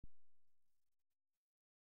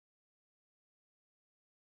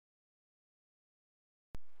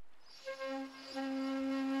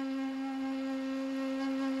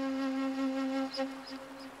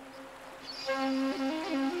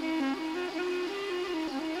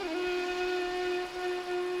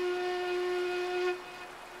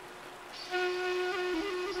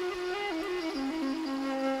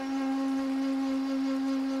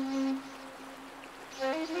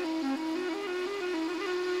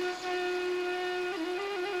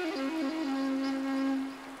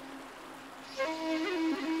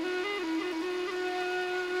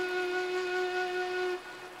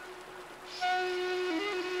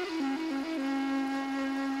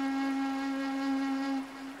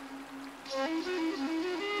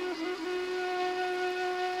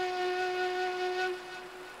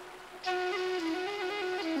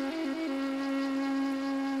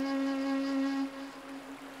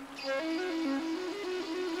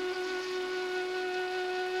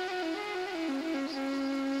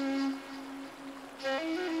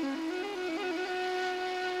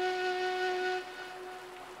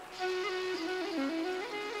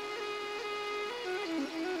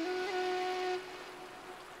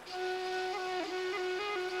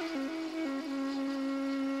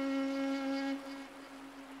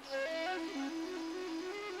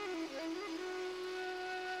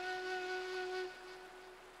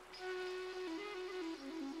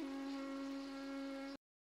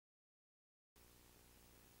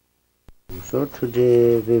So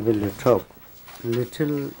today we will talk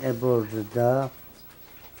little about the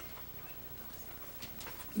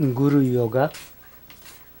Guru Yoga.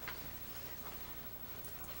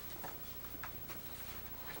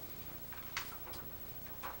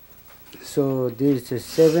 So this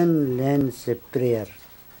 7 lanes prayer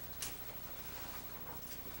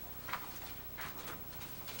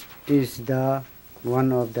is the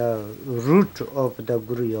one of the root of the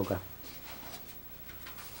Guru Yoga.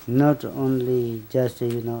 Not only just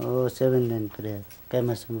 7 lane prayer,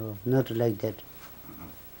 Pema Samro, not like that.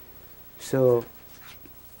 So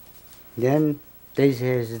then this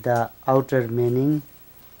has the outer meaning,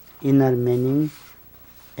 inner meaning,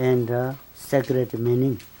 and the sacred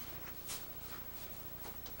meaning.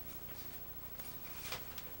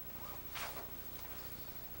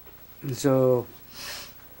 So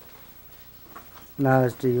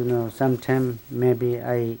last, sometime maybe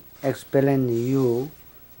I explain you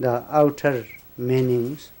the outer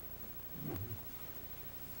meanings.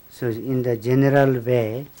 So in the general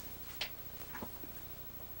way,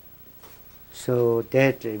 so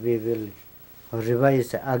that we will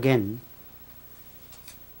revise again.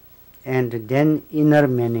 And then inner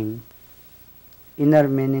meaning. Inner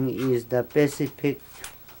meaning is the specific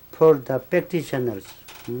for the practitioners.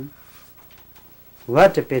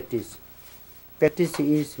 What practice? Practice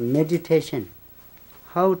is meditation.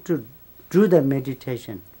 How to do the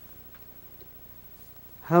meditation.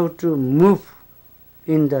 How to move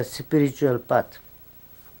in the spiritual path.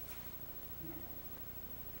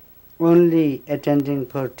 Only attending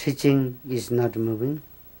for teaching is not moving.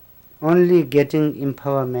 Only getting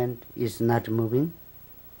empowerment is not moving.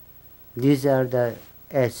 These are the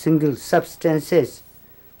single substances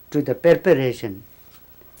to the preparation.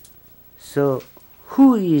 So,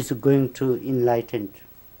 who is going to enlighten?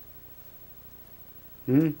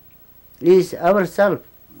 Is ourself.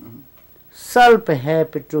 Self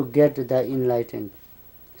have to get the enlightened.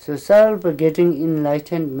 So self getting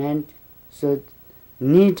enlightenment, so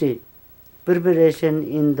need preparation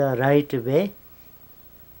in the right way,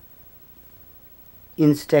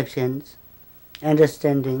 instructions,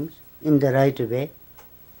 understandings in the right way.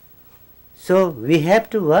 So we have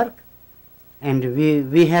to work and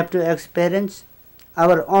we have to experience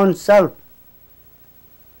our own self.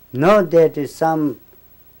 Know that some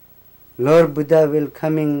Lord Buddha will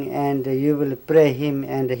coming and you will pray him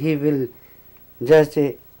and he will just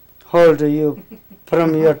hold you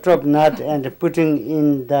from your top knot and putting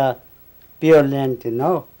in the pure land.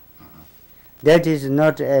 No. That is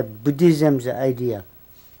not a Buddhism's idea.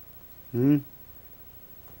 And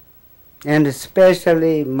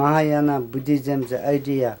especially Mahayana Buddhism's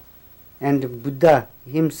idea and Buddha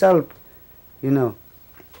himself,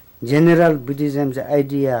 general Buddhism's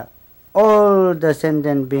idea, all the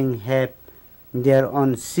sentient beings have their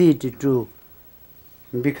own seed to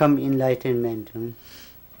become enlightenment.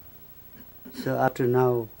 So up to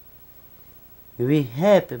now, we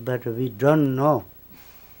have, but we don't know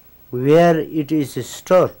where it is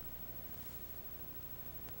stored.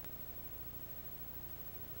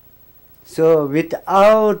 So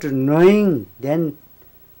without knowing, then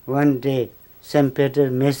one day some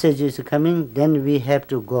better message is coming, then we have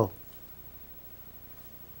to go.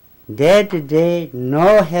 That day,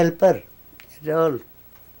 no helper at all.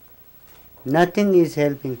 Nothing is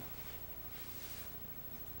helping.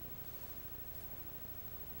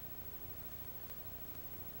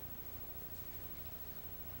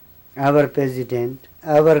 our president,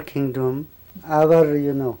 our kingdom,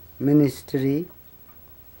 our ministry,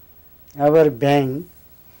 our bank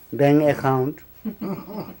account,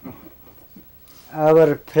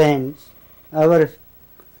 our friends, our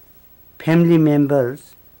family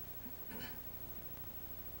members.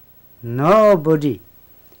 Nobody,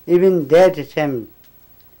 even that time,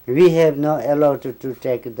 we have no allowed to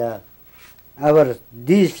take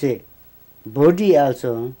this body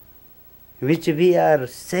also, which we are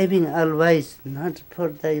saving always, not for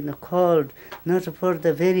the cold, not for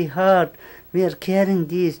the very hot. We are carrying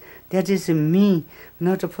this. That is me,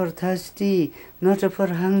 not for thirsty, not for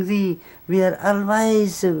hungry. We are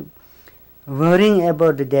always worrying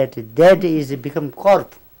about that. That is become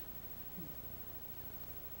corpse.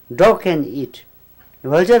 Dog can eat,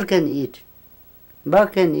 vulture can eat,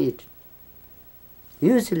 bug can eat.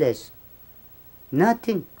 Useless,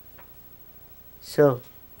 nothing. So,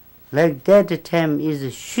 like that time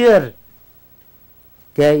is sure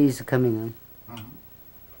there is coming on.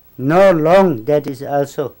 No long that is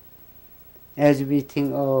also, as we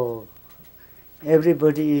think, oh,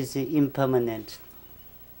 everybody is impermanent.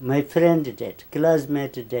 My friend dead,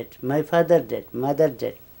 classmate dead, my father dead, mother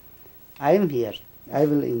dead. I am here, I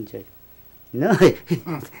will enjoy. No,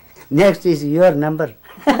 next is your number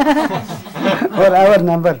or our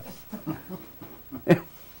number.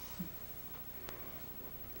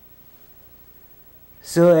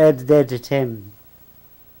 So at that time,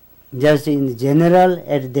 just in general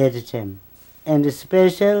at that time, and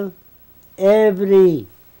special, every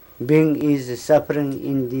being is suffering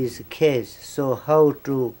in this case. So how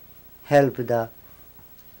to help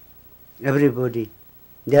everybody?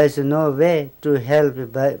 There is no way to help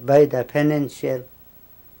by the financial.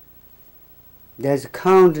 There is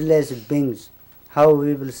countless beings. How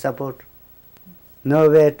we will support? No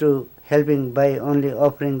way to helping by only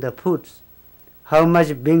offering the foods. How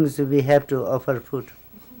much beings we have to offer food?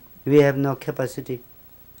 We have no capacity.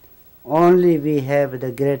 Only we have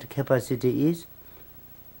the great capacity is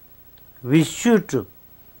we should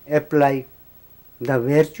apply the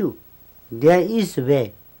virtue. There is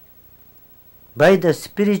way. By the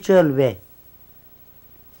spiritual way.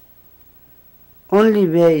 Only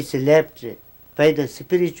way is left by the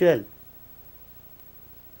spiritual.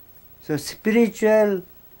 So spiritual,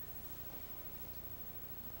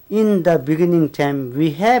 in the beginning time,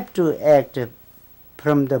 we have to act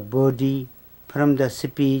from the body, from the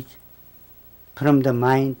speech, from the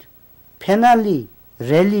mind. Finally,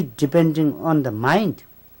 really depending on the mind,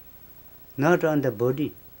 not on the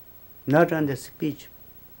body, not on the speech.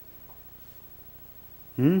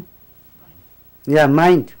 Yeah,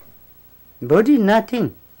 mind. Body,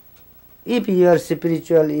 nothing. If your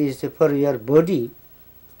spiritual is for your body,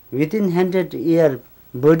 within 100 years,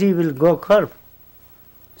 body will go corrupt.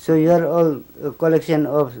 So your all collection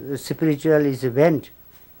of spiritual is bent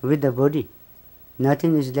with the body.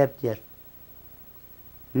 Nothing is left there.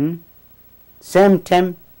 Same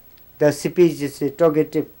time, the speech is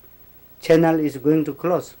talkative channel is going to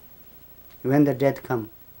close when the death comes.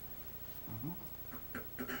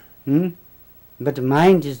 But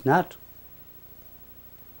mind is not.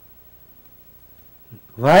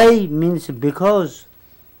 Why? Means because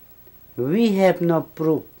we have no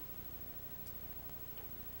proof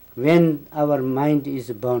when our mind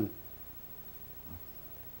is born.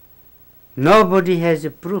 Nobody has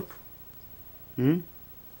a proof.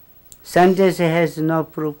 Scientist has no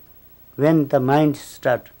proof when the mind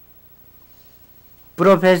starts.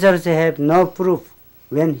 Professors have no proof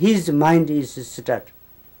when his mind is start,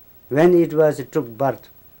 when it was took birth.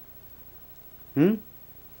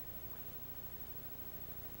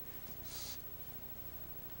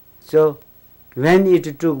 So, when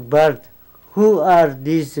it took birth, who are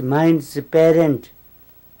these mind's parent,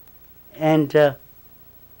 and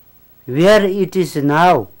where it is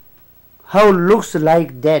now, how looks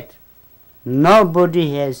like that?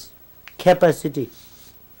 Nobody has capacity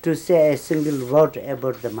to say a single word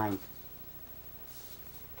about the mind.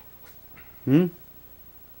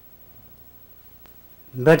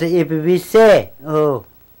 But if we say, oh,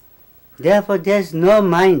 therefore there is no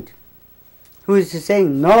mind, who is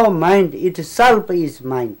saying no mind itself is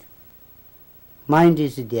mind. Mind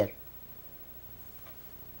is there.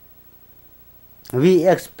 We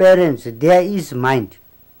experience there is mind.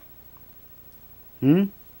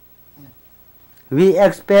 We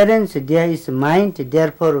experience there is mind,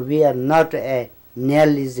 therefore we are not a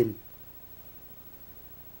nihilism.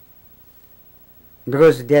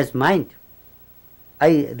 Because there is mind.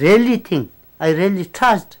 I really think, I really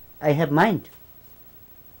trust, I have mind.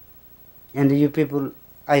 And you people,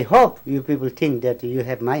 I hope you people think that you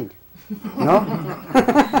have mind. No?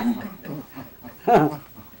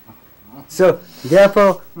 So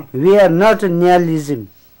therefore we are not nihilism.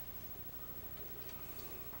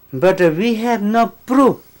 But we have no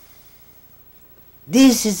proof.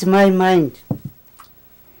 This is my mind.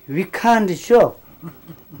 We can't show.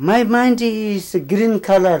 My mind is green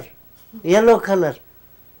color, yellow color.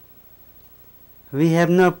 We have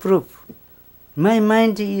no proof. My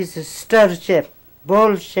mind is star shape,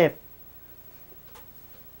 ball shape.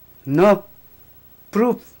 No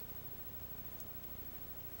proof.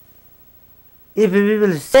 If we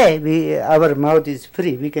will say, our mouth is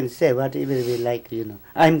free, we can say whatever we like,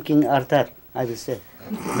 I'm King Arthur, I will say.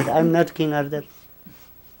 But I'm not King Arthur.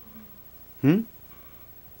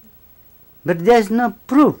 But there is no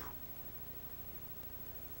proof.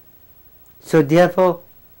 So therefore,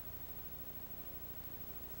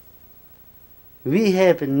 we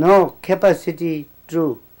have no capacity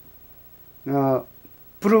to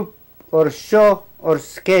prove or show or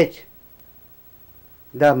sketch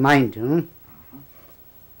the mind.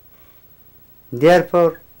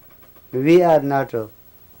 Therefore, we are not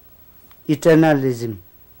eternalism.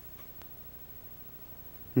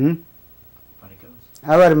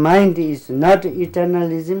 Our mind is not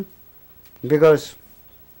eternalism because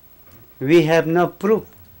we have no proof.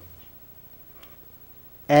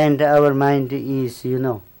 And our mind is,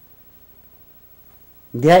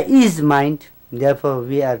 there is mind, therefore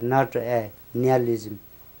we are not a nihilism.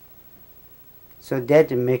 So that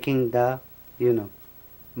making the,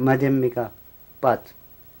 Madhyamika path.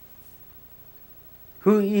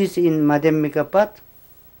 Who is in Madhyamika path?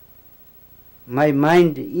 My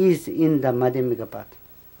mind is in the Madhyamika path,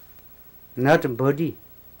 not body.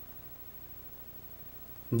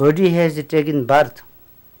 Body has taken birth,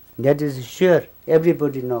 that is sure,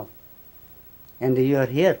 everybody knows. And you are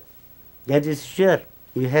here, that is sure.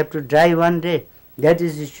 You have to die one day, that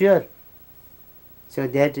is sure. So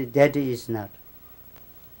that is not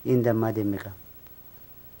in the Madhyamika.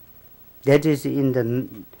 That is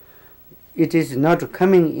it is not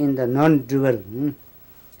coming in the non-dual.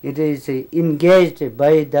 It is engaged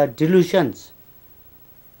by the delusions.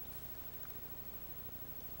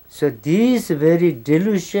 So this very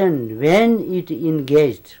delusion, when it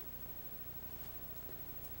engaged,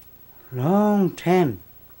 long time,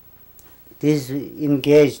 it is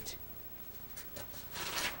engaged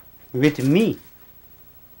with me,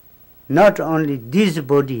 not only this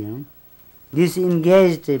body, this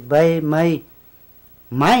engaged by my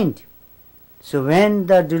mind. So when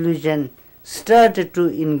the delusion started to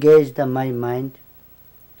engage my mind,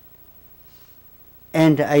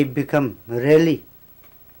 and I become really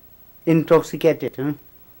intoxicated,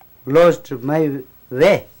 lost my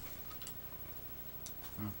way,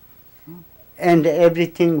 and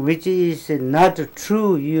everything which is not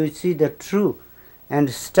true, you see the true, and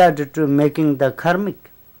start to making the karmic.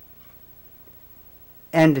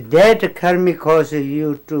 And that karmic causes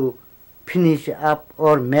you to finish up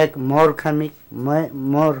or make more karmic,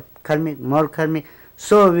 more karmic.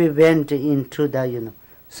 So we went into the,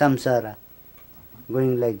 samsara,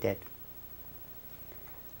 going like that.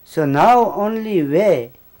 So now only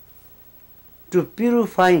way to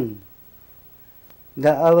purifying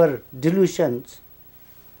our delusions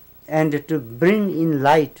and to bring in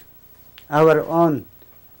light our own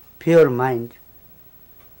pure mind.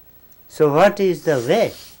 So what is the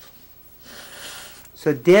way?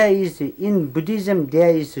 So there is, in Buddhism, there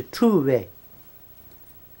is two ways.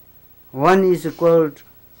 One is called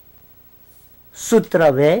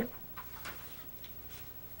Sutra way,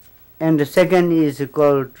 and the second is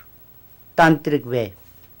called Tantric way.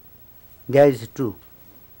 There is two.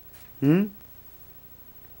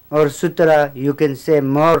 Or Sutra, you can say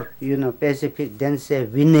more, specific, then say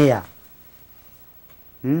Vinaya.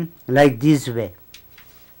 Like this way.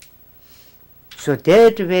 So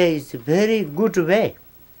that way is very good way.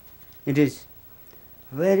 It is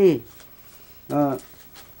very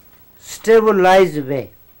stabilized way.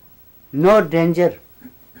 No danger.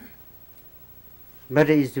 But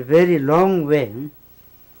it is a very long way.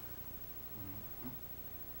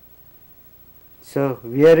 So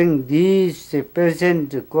wearing this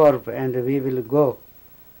present corp, and we will go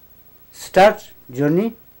start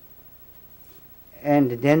journey,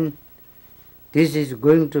 and then this is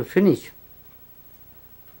going to finish.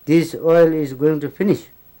 This oil is going to finish.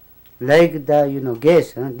 Like the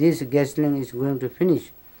gas, this gasoline is going to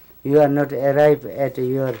finish. You are not arrived at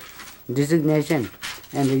your destination,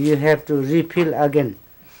 and you have to refill again.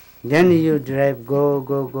 Then you drive,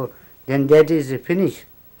 go. Then that is finished.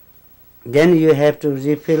 Then you have to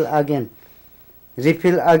refill again.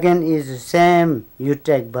 Refill again is same. You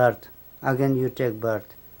take birth. Again you take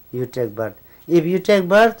birth. You take birth. If you take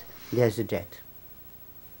birth, there's death.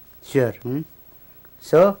 Sure.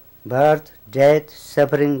 So birth, death,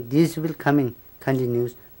 suffering, these will coming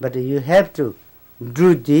continuous, but you have to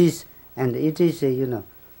do this, and it is a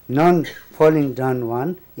non-falling down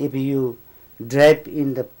one if you drive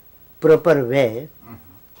in the proper way,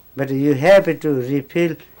 but you have to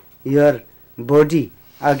refill your body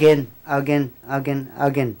again.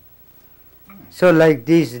 So like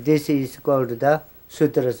this is called the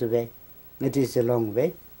Sutra's way. It is a long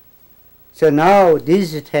way. So now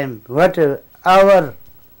this time what our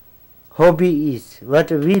hobby is,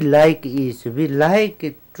 what we like is, we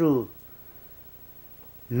like to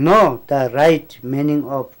know the right meaning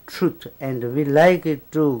of truth, and we like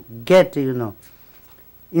to get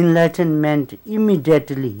enlightenment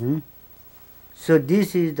immediately. So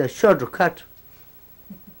this is the shortcut.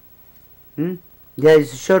 There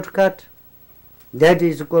is a shortcut. That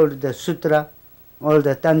is called the sutra, or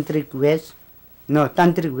the tantric ways. No,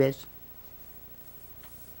 tantric ways.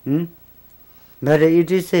 But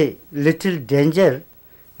it is a little danger.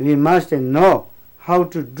 We must know how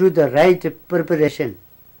to do the right preparation.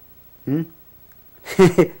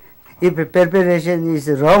 If preparation is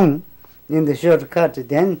wrong in the shortcut,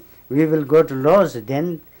 then we will go to loss.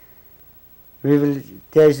 Then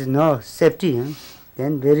there is no safety.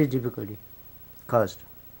 Then very difficulty caused.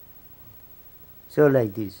 So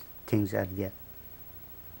like these things are there.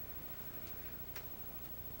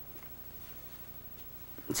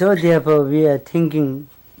 So therefore we are thinking,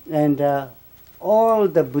 and all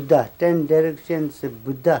the Buddha, 10 directions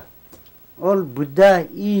Buddha, all Buddha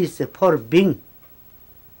is for being.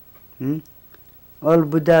 All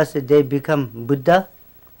Buddhas, they become Buddha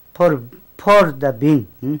for the being.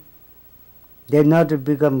 They not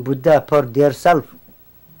become Buddha for their self.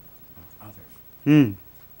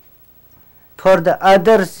 For the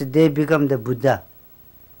others, they become the Buddha.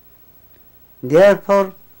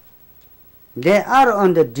 Therefore, they are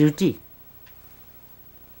on the duty.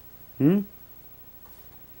 We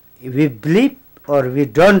believe or we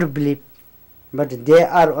don't believe, but they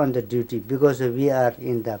are on the duty because we are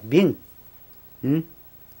in the being.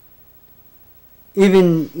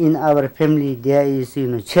 Even in our family, there is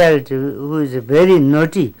child who is very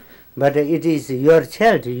naughty, but it is your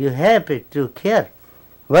child. You have to care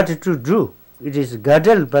what to do. It is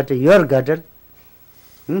gadal, but your gadal.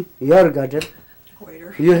 Your gadal.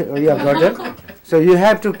 Your gadal. So you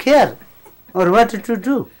have to care or what to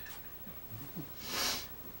do.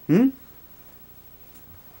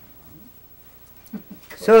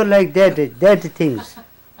 So like that things.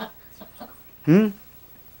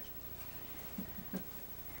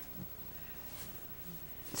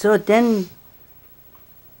 So then,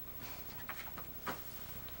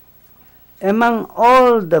 among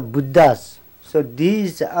all the Buddhas, so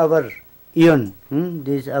these our eon,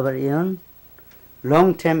 these our eon.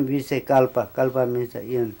 Long time we say kalpa, kalpa means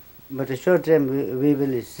eon, but a short time we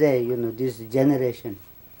will say this generation,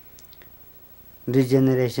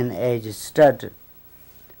 regeneration age started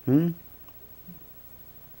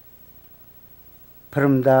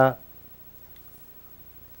from the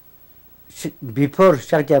before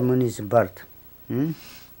Shakyamuni's birth.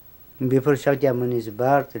 Before Shakyamuni's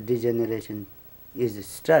birth, degeneration is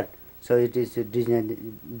start. So it is a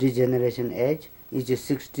degeneration age. It is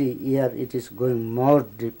 60 years. It is going more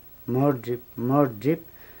deep, more deep, more deep.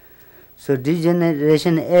 So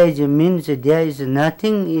degeneration age means there is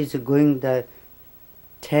nothing is going the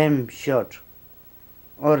time short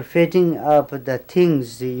or fading up the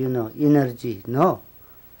things, energy. No.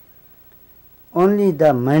 Only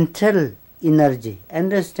the mental energy,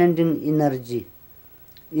 understanding energy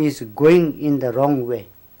is going in the wrong way.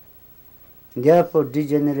 Therefore,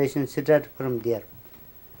 degeneration starts from there.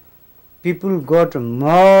 People got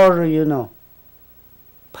more,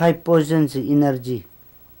 5 poisons energy.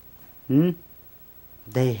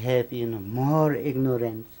 They have, more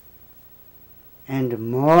ignorance and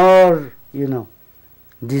more,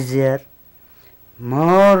 desire,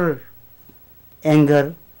 more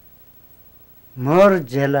anger, more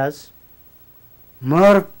jealous,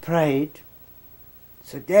 more pride.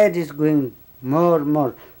 So that is going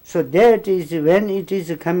more. So that is when it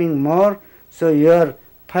is coming more, so your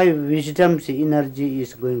 5 wisdoms energy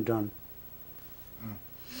is going down.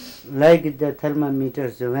 Like the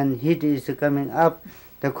thermometers, when heat is coming up,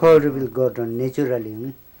 the cold will go down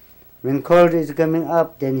naturally. When cold is coming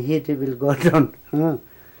up, then heat will go down.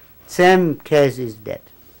 Same case is that.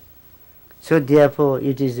 So therefore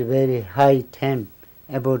it is very high time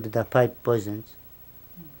about the 5 poisons.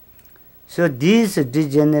 So this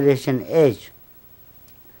degeneration age,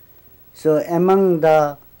 so among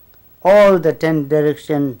all the 10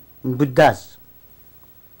 direction Buddhas,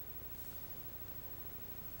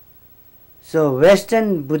 so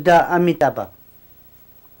Western Buddha Amitabha,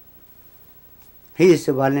 He is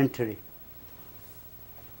voluntary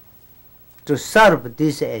to serve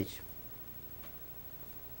this age.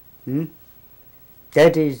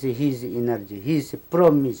 That is his energy, his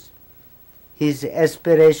promise, his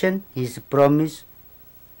aspiration, his promise.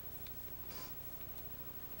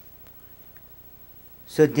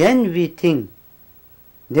 So then we think,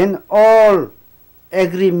 then all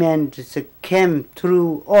agreements came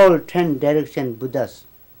through all 10 direction Buddhas,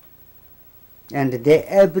 and they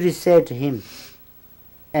appreciate him,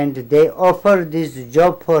 and they offer this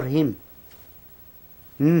job for him.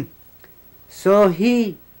 So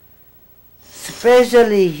he,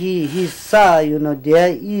 especially he saw,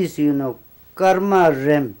 there is, karma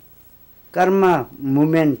realm, karma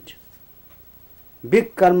movement,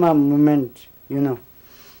 big karma movement,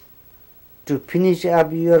 to finish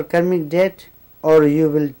up your karmic debt, or you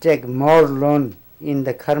will take more loan in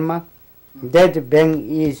the karma. That bank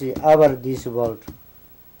is this world.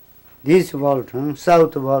 This world,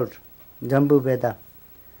 south world, Jambu Veda.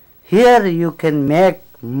 Here you can make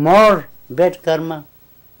more bad karma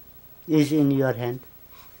is in your hand.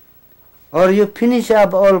 Or you finish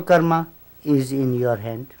up all karma is in your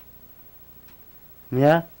hand.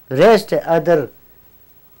 Yeah? Rest other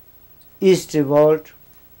east world,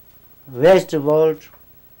 west world,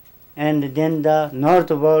 and then the north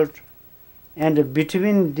world, and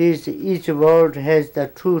between these each world has the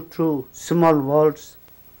two small worlds.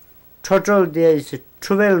 Total there is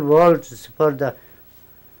 12 worlds for the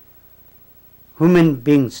human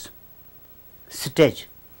beings stage.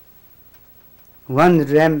 One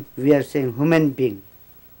realm we are saying human being.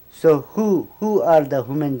 So who are the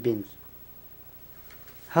human beings?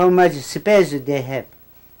 How much space they have?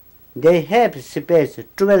 They have space,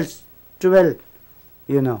 12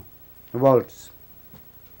 worlds.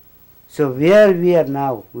 So where we are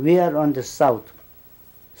now, we are on the south.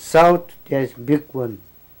 South there is big one.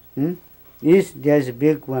 East there is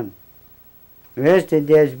big one. West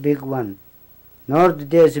there is big one. North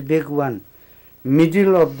there is big one.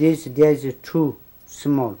 Middle of this there is two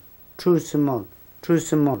small. 4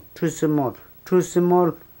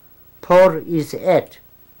 is 8.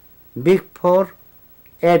 Big 4,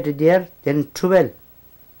 8 there, then 12.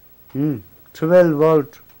 12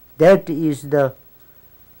 world. That is the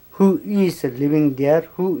who is living there,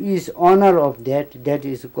 who is owner of that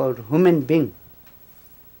is called human being.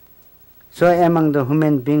 So among the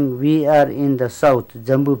human being, we are in the south,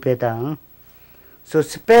 Jambu Veda. So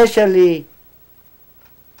especially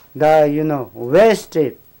the west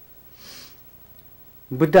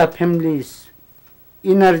Buddha families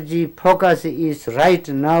energy focus is right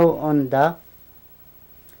now on the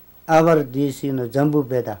our this Jambu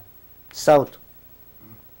Veda, south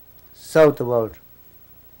world.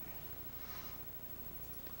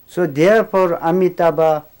 So therefore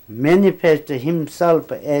Amitabha manifests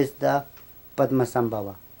himself as the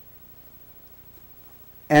Padmasambhava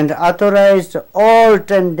and authorized all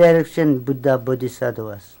 10 direction Buddha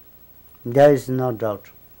Bodhisattvas. There is no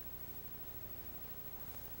doubt.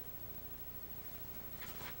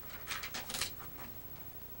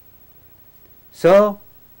 So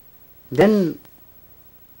then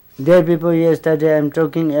day before yesterday I am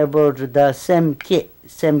talking about the Semkye.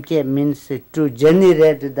 Semkye means to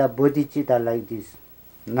generate the bodhicitta like this.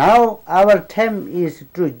 Now our theme is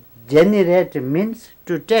to generate means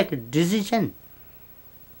to take decision.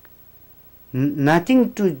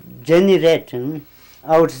 Nothing to generate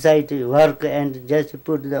outside work and just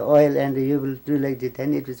put the oil and you will do like this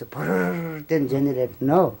and it is then generate.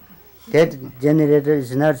 No, that generator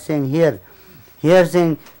is not saying here. Here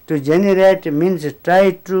saying to generate means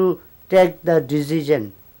try to take the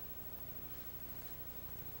decision.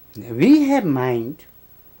 We have mind,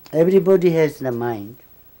 everybody has the mind.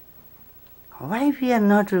 Why we are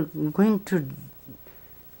not going to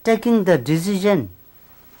taking the decision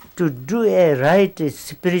to do a right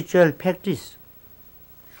spiritual practice?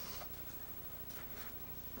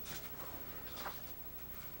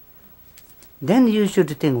 Then you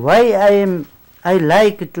should think, why I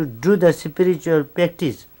like to do the spiritual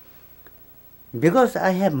practice? Because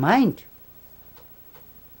I have mind.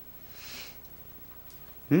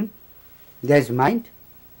 There is mind.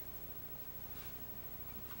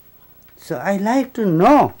 So I like to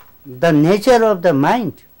know the nature of the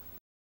mind.